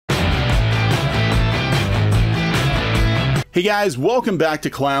Hey guys, welcome back to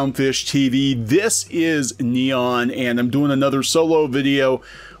Clownfish TV. This is Kneon, and I'm doing another solo video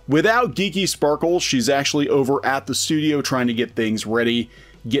without Geeky Sparkle. She's actually over at the studio trying to get things ready,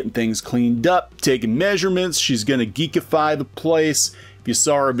 getting things cleaned up, taking measurements. She's going to geekify the place. If you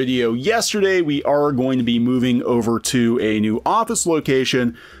saw our video yesterday, we are going to be moving over to a new office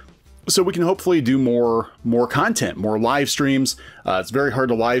location, so we can hopefully do more content, more live streams. It's very hard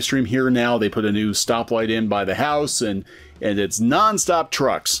to live stream here now. They put a new stoplight in by the house, and it's non-stop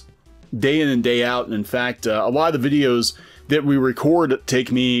trucks, day in and day out. And in fact, a lot of the videos that we record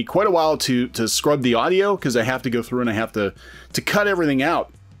take me quite a while to scrub the audio, because I have to go through and I have to cut everything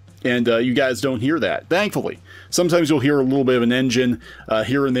out. And you guys don't hear that, thankfully. Sometimes you'll hear a little bit of an engine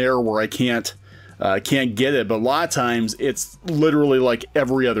here and there where I can't get it, but a lot of times it's literally like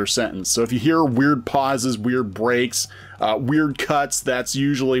every other sentence. So if you hear weird pauses, weird breaks, weird cuts, that's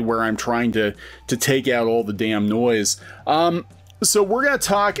usually where I'm trying to take out all the damn noise. So we're going to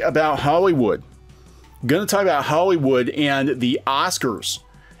talk about Hollywood. Going to talk about Hollywood and the Oscars.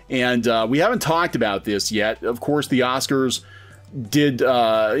 And we haven't talked about this yet. Of course, the Oscars did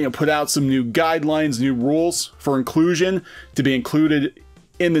put out some new guidelines, new rules for inclusion. To be included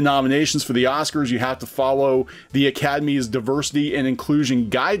in the nominations for the Oscars, you have to follow the Academy's diversity and inclusion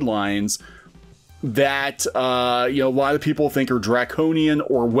guidelines that a lot of people think are draconian,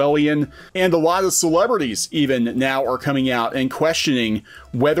 Orwellian, and a lot of celebrities even now are coming out and questioning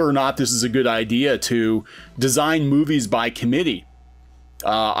whether or not this is a good idea to design movies by committee.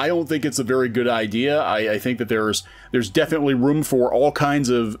 I don't think it's a very good idea. I think that there's definitely room for all kinds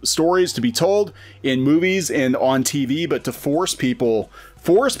of stories to be told in movies and on TV, but to force people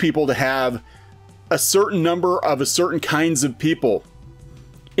to have a certain number of a certain kinds of people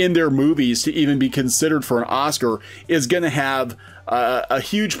in their movies to even be considered for an Oscar is going to have a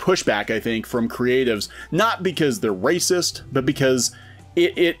huge pushback, I think, from creatives, not because they're racist, but because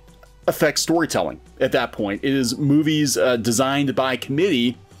it affects storytelling at that point. It is movies designed by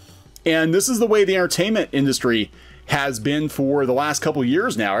committee, and this is the way the entertainment industry has been for the last couple of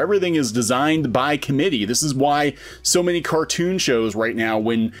years now. Everything is designed by committee. This is why so many cartoon shows right now,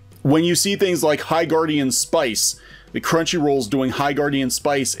 when you see things like High Guardian Spice, the Crunchyroll's doing High Guardian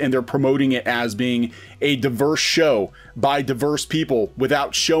Spice, and they're promoting it as being a diverse show by diverse people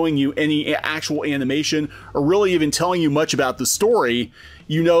without showing you any actual animation or really even telling you much about the story,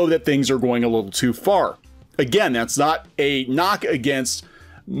 you know that things are going a little too far. Again, that's not a knock against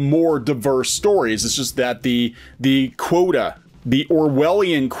more diverse stories. It's just that the quota, the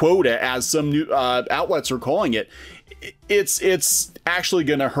Orwellian quota, as some new outlets are calling it, it's actually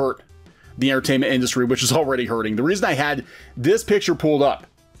going to hurt the entertainment industry, which is already hurting. The reason I had this picture pulled up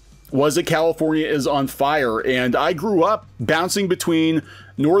was that California is on fire, and I grew up bouncing between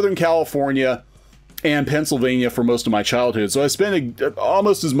Northern California and Pennsylvania for most of my childhood. So I spent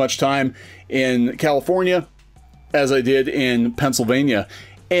almost as much time in California as I did in Pennsylvania.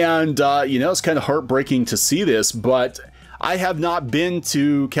 And, it's kind of heartbreaking to see this, but I have not been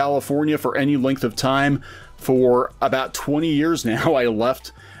to California for any length of time for about 20 years now. I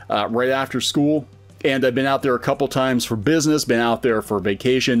left right after school, and I've been out there a couple times for business, been out there for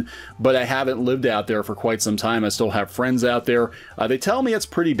vacation, but I haven't lived out there for quite some time. I still have friends out there. They tell me it's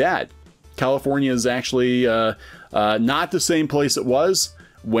pretty bad. California is actually not the same place it was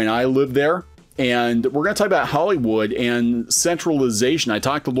when I lived there. And we're going to talk about Hollywood and centralization. I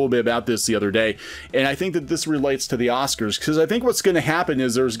talked a little bit about this the other day, and I think that this relates to the Oscars, because I think what's going to happen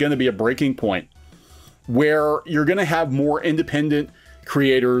is there's going to be a breaking point where you're going to have more independent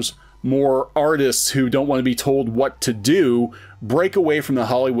creators, more artists who don't want to be told what to do, break away from the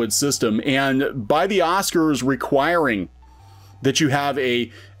Hollywood system. And by the Oscars requiring that you have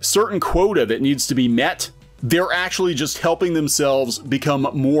a certain quota that needs to be met, they're actually just helping themselves become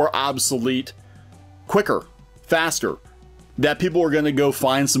more obsolete quicker, faster, that people are going to go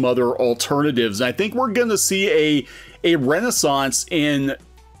find some other alternatives. And I think we're going to see a renaissance in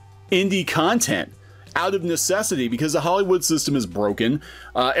indie content out of necessity, because the Hollywood system is broken.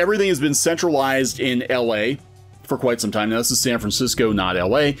 Everything has been centralized in LA for quite some time now. This is San Francisco, not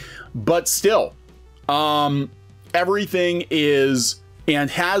LA, but still, everything is and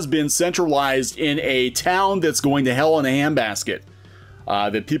has been centralized in a town that's going to hell in a handbasket.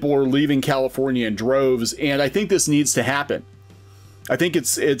 That people are leaving California in droves, and I think this needs to happen. I think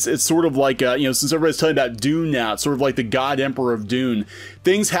it's sort of like since everybody's talking about Dune now, it's sort of like the God Emperor of Dune.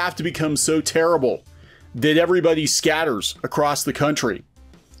 Things have to become so terrible that everybody scatters across the country.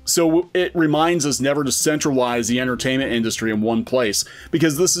 So it reminds us never to centralize the entertainment industry in one place,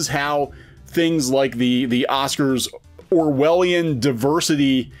 because this is how things like the Oscars Orwellian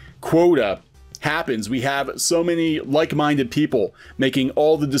diversity quota happens. We have so many like-minded people making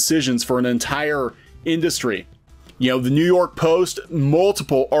all the decisions for an entire industry. You know, the New York Post,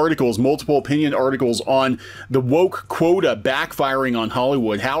 multiple articles, multiple opinion articles on the woke quota backfiring on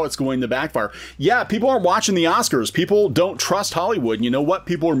Hollywood, how it's going to backfire. Yeah, people aren't watching the Oscars. People don't trust Hollywood. And you know what?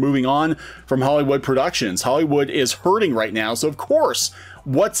 People are moving on from Hollywood productions. Hollywood is hurting right now. So, of course,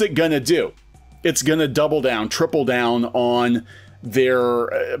 what's it going to do? It's going to double down, triple down on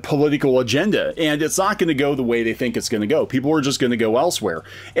their political agenda, and it's not going to go the way they think it's going to go. People are just going to go elsewhere.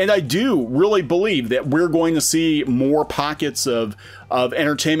 And I do really believe that we're going to see more pockets of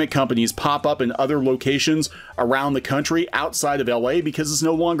entertainment companies pop up in other locations around the country outside of LA because it's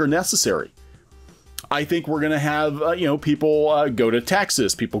no longer necessary. I think we're going to have, you know, people go to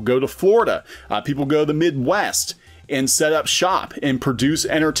Texas, people go to Florida, people go to the Midwest and set up shop and produce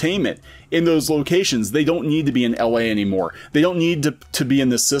entertainment in those locations. They don't need to be in LA anymore. They don't need to be in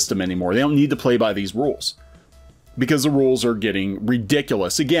this system anymore. They don't need to play by these rules because the rules are getting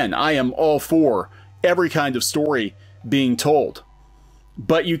ridiculous. Again, I am all for every kind of story being told,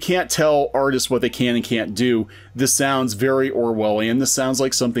 but you can't tell artists what they can and can't do. This sounds very Orwellian. This sounds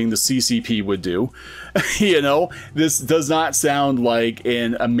like something the CCP would do. You know, this does not sound like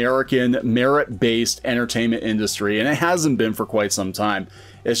an American merit-based entertainment industry, and it hasn't been for quite some time.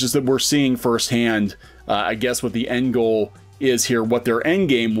 It's just that we're seeing firsthand, I guess, what the end goal is here, what their end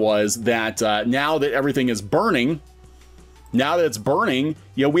game was, that now that everything is burning, now that it's burning,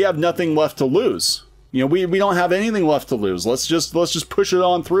 you know, we have nothing left to lose. You know, we don't have anything left to lose. Let's just push it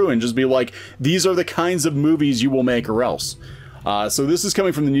on through and just be like, these are the kinds of movies you will make or else. So this is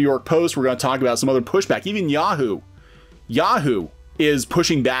coming from the New York Post. We're going to talk about some other pushback. Even Yahoo is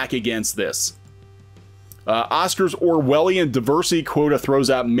pushing back against this. Oscars Orwellian diversity quota throws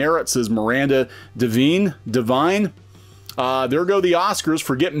out merit, says Miranda Devine. There go the Oscars.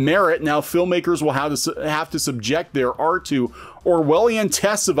 Forget merit. Now filmmakers will have to subject their art to Orwellian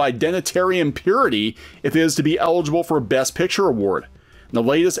tests of identitarian purity if it is to be eligible for a Best Picture award. In the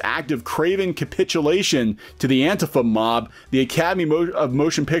latest act of craven capitulation to the Antifa mob, the Academy of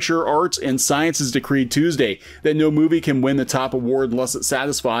Motion Picture Arts and Sciences decreed Tuesday that no movie can win the top award unless it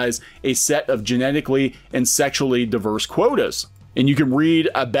satisfies a set of genetically and sexually diverse quotas. And you can read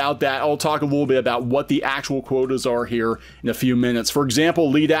about that. I'll talk a little bit about what the actual quotas are here in a few minutes. For example,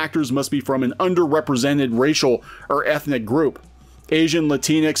 lead actors must be from an underrepresented racial or ethnic group. Asian,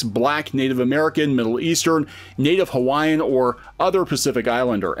 Latinx, Black, Native American, Middle Eastern, Native Hawaiian, or other Pacific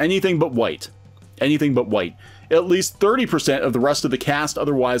Islander. Anything but white. Anything but white. At least 30% of the rest of the cast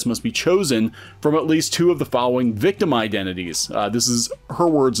otherwise must be chosen from at least two of the following victim identities. This is her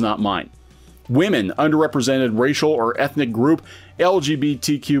words, not mine. Women, underrepresented racial or ethnic group,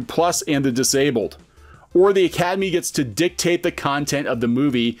 LGBTQ+, and the disabled. Or the Academy gets to dictate the content of the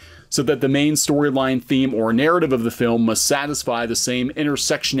movie so that the main storyline, theme, or narrative of the film must satisfy the same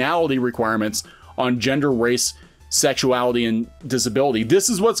intersectionality requirements on gender, race, sexuality, and disability. This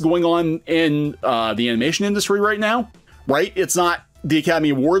is what's going on in the animation industry right now, right? It's not the Academy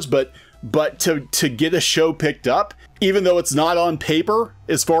Awards, but to get a show picked up, even though it's not on paper,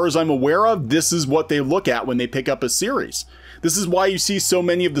 as far as I'm aware of, this is what they look at when they pick up a series. This is why you see so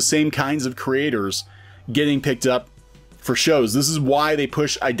many of the same kinds of creators getting picked up for shows. This is why they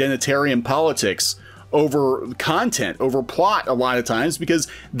push identitarian politics over content, over plot a lot of times, because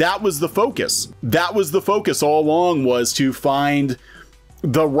that was the focus. That was the focus all along, was to find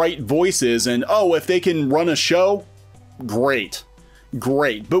the right voices. And oh, if they can run a show, great.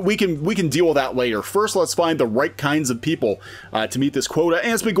 Great, but we can deal with that later. First, let's find the right kinds of people to meet this quota,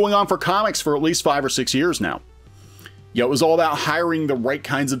 and it's been going on for comics for at least 5 or 6 years now. You know, it was all about hiring the right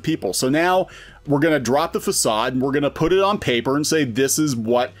kinds of people. So now we're going to drop the facade and we're going to put it on paper and say this is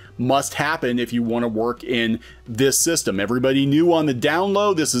what must happen if you want to work in this system. Everybody knew on the down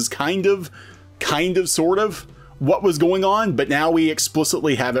low this is kind of, sort of what was going on, but now we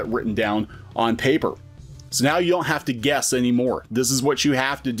explicitly have it written down on paper. So now you don't have to guess anymore. This is what you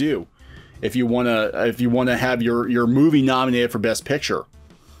have to do if you want to have your movie nominated for Best Picture.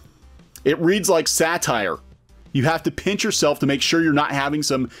 It reads like satire. You have to pinch yourself to make sure you're not having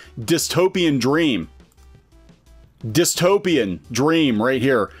some dystopian dream. Dystopian dream right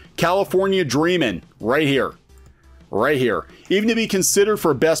here. California dreaming right here. Right here. Even to be considered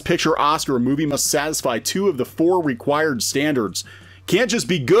for a Best Picture Oscar, a movie must satisfy 2 of the 4 required standards. Can't just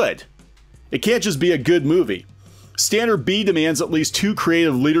be good. It can't just be a good movie. Standard B demands at least 2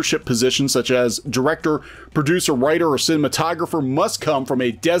 creative leadership positions, such as director, producer, writer, or cinematographer, must come from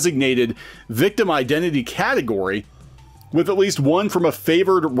a designated victim identity category, with at least one from a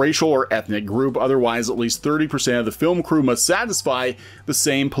favored racial or ethnic group. Otherwise, at least 30% of the film crew must satisfy the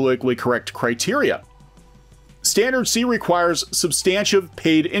same politically correct criteria. Standard C requires substantive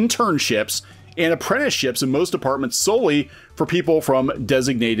paid internships and apprenticeships in most departments solely for people from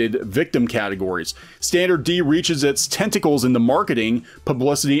designated victim categories. Standard D reaches its tentacles into marketing,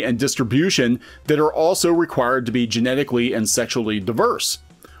 publicity, and distribution that are also required to be genetically and sexually diverse.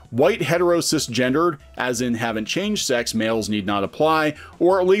 White hetero-cisgendered, as in haven't changed sex, males need not apply,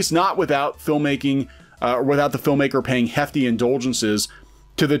 or at least not without the filmmaker paying hefty indulgences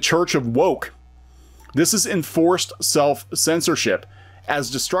to the Church of Woke. This is enforced self-censorship,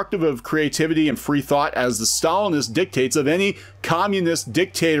 as destructive of creativity and free thought as the Stalinist dictates of any communist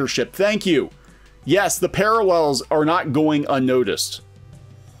dictatorship. Thank you. Yes, the parallels are not going unnoticed.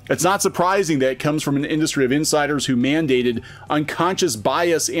 It's not surprising that it comes from an industry of insiders who mandated unconscious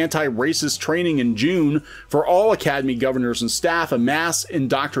bias anti-racist training in June for all academy governors and staff, a mass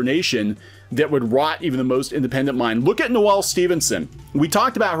indoctrination that would rot even the most independent mind. Look at Noelle Stevenson. We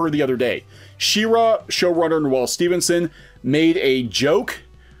talked about her the other day. She-Ra showrunner Noelle Stevenson made a joke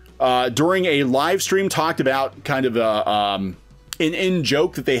during a live stream, talked about kind of an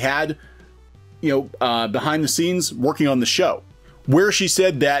in-joke that they had, behind the scenes working on the show, where she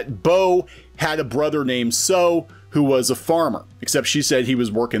said that Bo had a brother named So who was a farmer, except she said he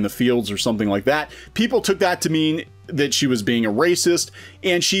was working the fields or something like that. People took that to mean that she was being a racist,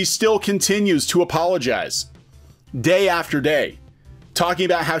 and she still continues to apologize day after day, talking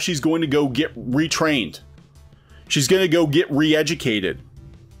about how she's going to go get retrained. She's going to go get re-educated.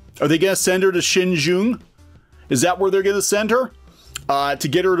 Are they going to send her to Xinjiang? Is that where they're going to send her? To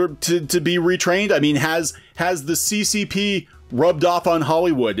get her to be retrained? I mean, has the CCP rubbed off on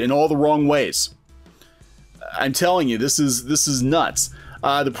Hollywood in all the wrong ways? I'm telling you, this is nuts.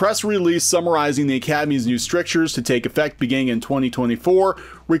 The press release summarizing the Academy's new strictures to take effect beginning in 2024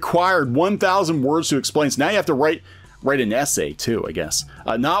 required 1,000 words to explain. So now you have to write an essay too, I guess.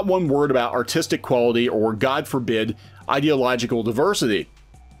 Not one word about artistic quality or, God forbid, ideological diversity.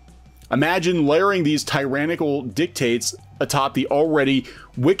 Imagine layering these tyrannical dictates atop the already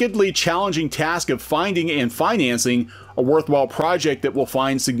wickedly challenging task of finding and financing a worthwhile project that will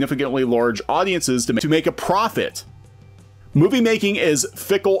find significantly large audiences to make a profit. Movie making is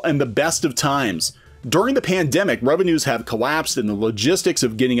fickle and the best of times. During the pandemic, revenues have collapsed and the logistics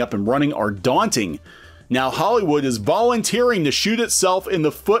of getting up and running are daunting. Now Hollywood is volunteering to shoot itself in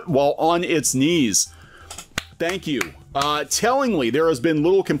the foot while on its knees. Thank you. Tellingly, there has been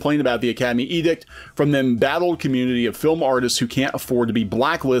little complaint about the Academy edict from the embattled community of film artists who can't afford to be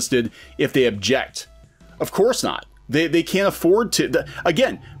blacklisted if they object. Of course not. They can't afford to.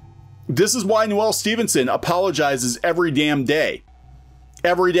 Again, this is why Noelle Stevenson apologizes every damn day.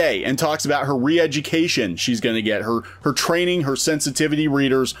 Every day, and talks about her re-education she's going to get, her training, her sensitivity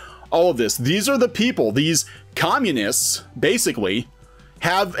readers, all of this. These are the people, these communists, basically,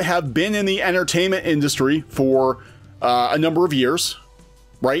 have been in the entertainment industry for a number of years,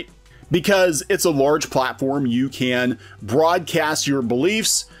 right? Because it's a large platform. You can broadcast your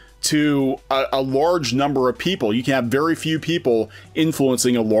beliefs to a large number of people. You can have very few people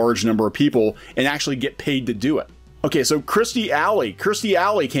influencing a large number of people and actually get paid to do it. Okay, so Kirstie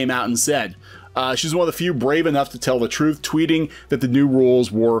Alley came out and said she's one of the few brave enough to tell the truth, tweeting that the new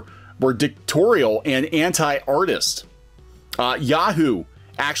rules were dictatorial and anti-artist. Yahoo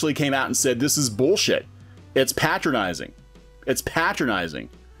actually came out and said this is bullshit. It's patronizing. It's patronizing.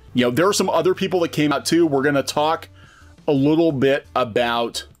 You know, there are some other people that came out too. We're going to talk a little bit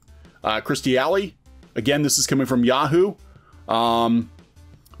about Kirstie Alley. Again, this is coming from Yahoo.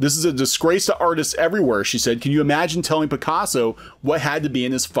 This is a disgrace to artists everywhere, she said. Can you imagine telling Picasso what had to be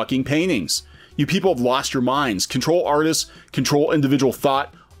in his fucking paintings? You people have lost your minds. Control artists, control individual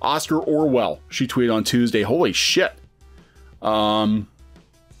thought. Oscar Orwell, she tweeted on Tuesday. Holy shit.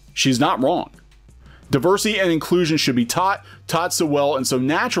 She's not wrong. Diversity and inclusion should be taught so well and so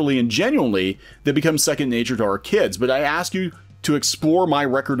naturally and genuinely that becomes second nature to our kids. But I ask you to explore my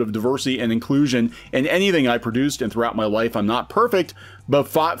record of diversity and inclusion in anything I produced, and throughout my life I'm not perfect, but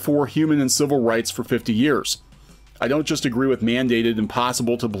fought for human and civil rights for 50 years. I don't just agree with mandated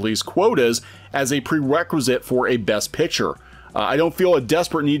impossible to police quotas as a prerequisite for a best picture. I don't feel a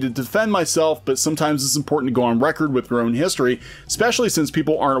desperate need to defend myself, but sometimes it's important to go on record with your own history, especially since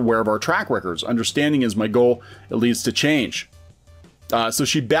people aren't aware of our track records. Understanding is my goal. It leads to change. So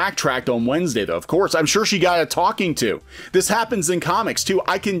she backtracked on Wednesday, though. Of course, I'm sure she got a talking to. This happens in comics, too.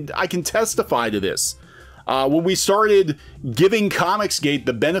 I can testify to this. When we started giving Comicsgate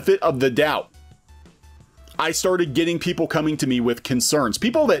the benefit of the doubt, I started getting people coming to me with concerns.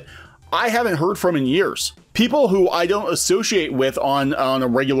 People that I haven't heard from in years. People who I don't associate with on a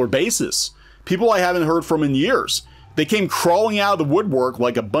regular basis. People I haven't heard from in years. They came crawling out of the woodwork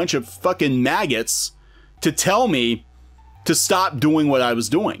like a bunch of fucking maggots to tell me to stop doing what I was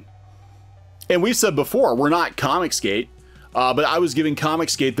doing. And we've said before, we're not Comicsgate, but I was giving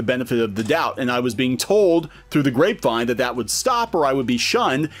Comicsgate the benefit of the doubt, and I was being told through the grapevine that that would stop or I would be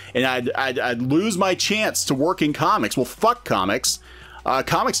shunned, and I'd lose my chance to work in comics. Well, fuck comics.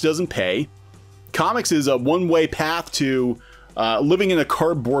 Comics doesn't pay. Comics is a one-way path to living in a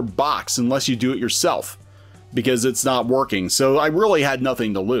cardboard box unless you do it yourself, because it's not working. So I really had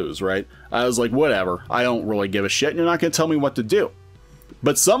nothing to lose, right? I was like, whatever. I don't really give a shit. You're not going to tell me what to do.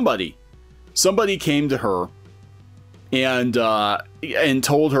 But somebody came to her and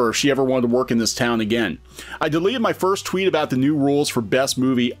told her if she ever wanted to work in this town again. I deleted my first tweet about the new rules for Best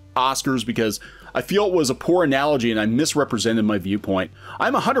Movie Oscars because I feel it was a poor analogy and I misrepresented my viewpoint.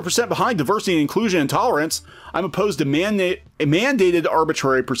 I'm 100% behind diversity and inclusion and tolerance. I'm opposed to mandated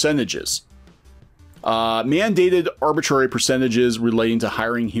arbitrary percentages. Mandated arbitrary percentages relating to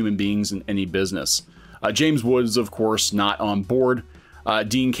hiring human beings in any business. James Woods, of course, not on board.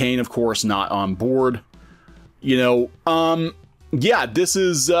 Dean Cain, of course, not on board. You know, yeah, this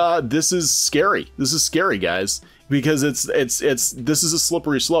is scary. This is scary, guys, because this is a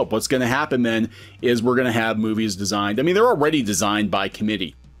slippery slope. What's going to happen then is we're going to have movies designed. I mean, they're already designed by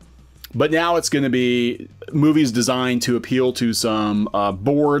committee, but now it's going to be movies designed to appeal to some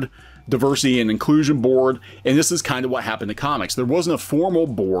board, diversity and inclusion board. And this is kind of what happened to comics. There wasn't a formal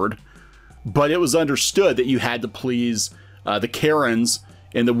board, but it was understood that you had to please the Karens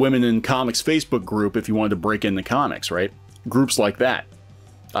in the Women in Comics Facebook group if you wanted to break into comics, right? Groups like that.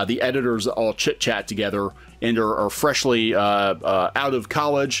 The editors all chit-chat together and are freshly out of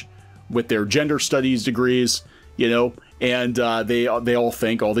college with their gender studies degrees, you know, and they all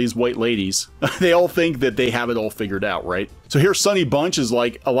think, all these white ladies, they all think that they have it all figured out, right? So here Sonny Bunch is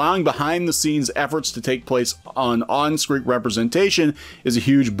like, allowing behind-the-scenes efforts to take place on-screen representation is a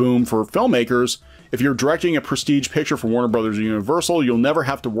huge boom for filmmakers. If you're directing a prestige picture for Warner Brothers or Universal, you'll never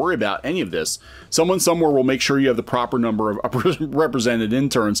have to worry about any of this. Someone somewhere will make sure you have the proper number of represented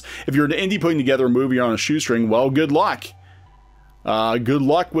interns. If you're an indie putting together a movie on a shoestring, well, good luck. Good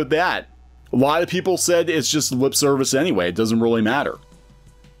luck with that. A lot of people said it's just lip service anyway. It doesn't really matter.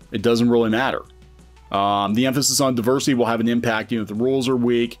 It doesn't really matter. The emphasis on diversity will have an impact. You know, if the rules are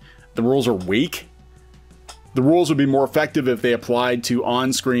weak. The rules are weak? The rules would be more effective if they applied to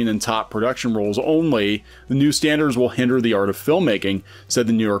on-screen and top production roles only. The new standards will hinder the art of filmmaking, said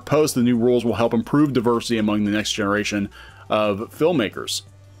the New York Post. The new rules will help improve diversity among the next generation of filmmakers.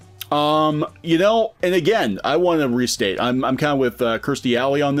 You know, and again, I want to restate, I'm kind of with Kirstie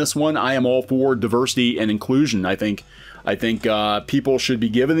Alley on this one. I am all for diversity and inclusion. I think people should be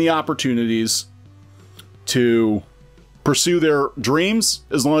given the opportunities to pursue their dreams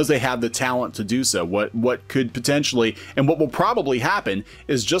as long as they have the talent to do so. What could potentially, and what will probably happen,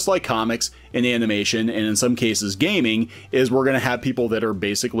 is just like comics and animation, and in some cases gaming, is we're going to have people that are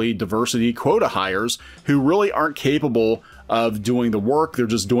basically diversity quota hires who really aren't capable of doing the work. They're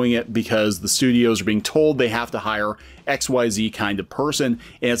just doing it because the studios are being told they have to hire XYZ kind of person,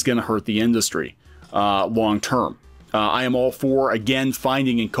 and it's going to hurt the industry long term. I am all for, again,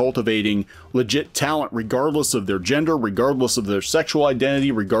 finding and cultivating legit talent regardless of their gender, regardless of their sexual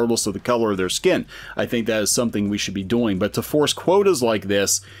identity, regardless of the color of their skin. I think that is something we should be doing. But to force quotas like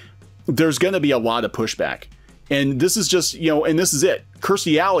this, there's going to be a lot of pushback. And this is just, you know, and this is it.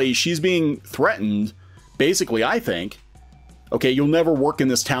 Kirstie Alley, she's being threatened, basically, I think. Okay, you'll never work in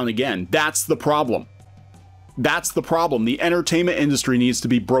this town again. That's the problem. That's the problem. The entertainment industry needs to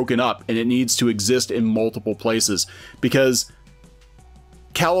be broken up, and it needs to exist in multiple places, because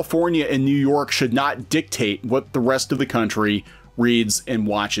California and New York should not dictate what the rest of the country reads and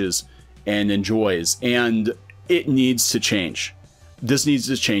watches and enjoys. And it needs to change. This needs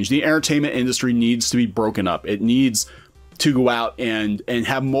to change. The entertainment industry needs to be broken up. It needs to go out and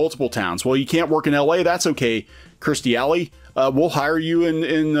have multiple towns. Well, you can't work in LA. That's okay, Kirstie Alley. We'll hire you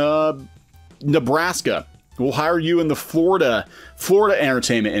in Nebraska. We'll hire you in the Florida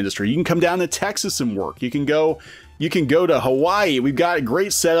entertainment industry. You can come down to Texas and work. You can go to Hawaii. We've got a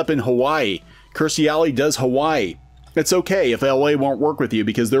great setup in Hawaii. Kirstie Alley does Hawaii. It's okay if LA won't work with you,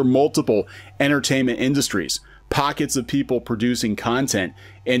 because there are multiple entertainment industries, pockets of people producing content,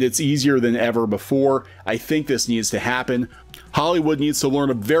 and it's easier than ever before. I think this needs to happen. Hollywood needs to learn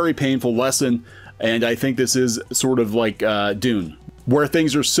a very painful lesson, and I think this is sort of like Dune, where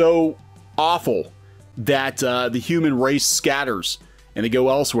things are so awful that the human race scatters and they go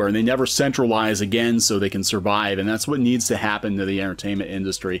elsewhere, and they never centralize again so they can survive. And that's what needs to happen to the entertainment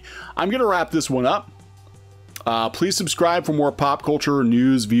industry. I'm going to wrap this one up. Please subscribe for more pop culture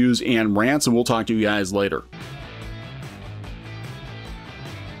news, views, and rants, and we'll talk to you guys later.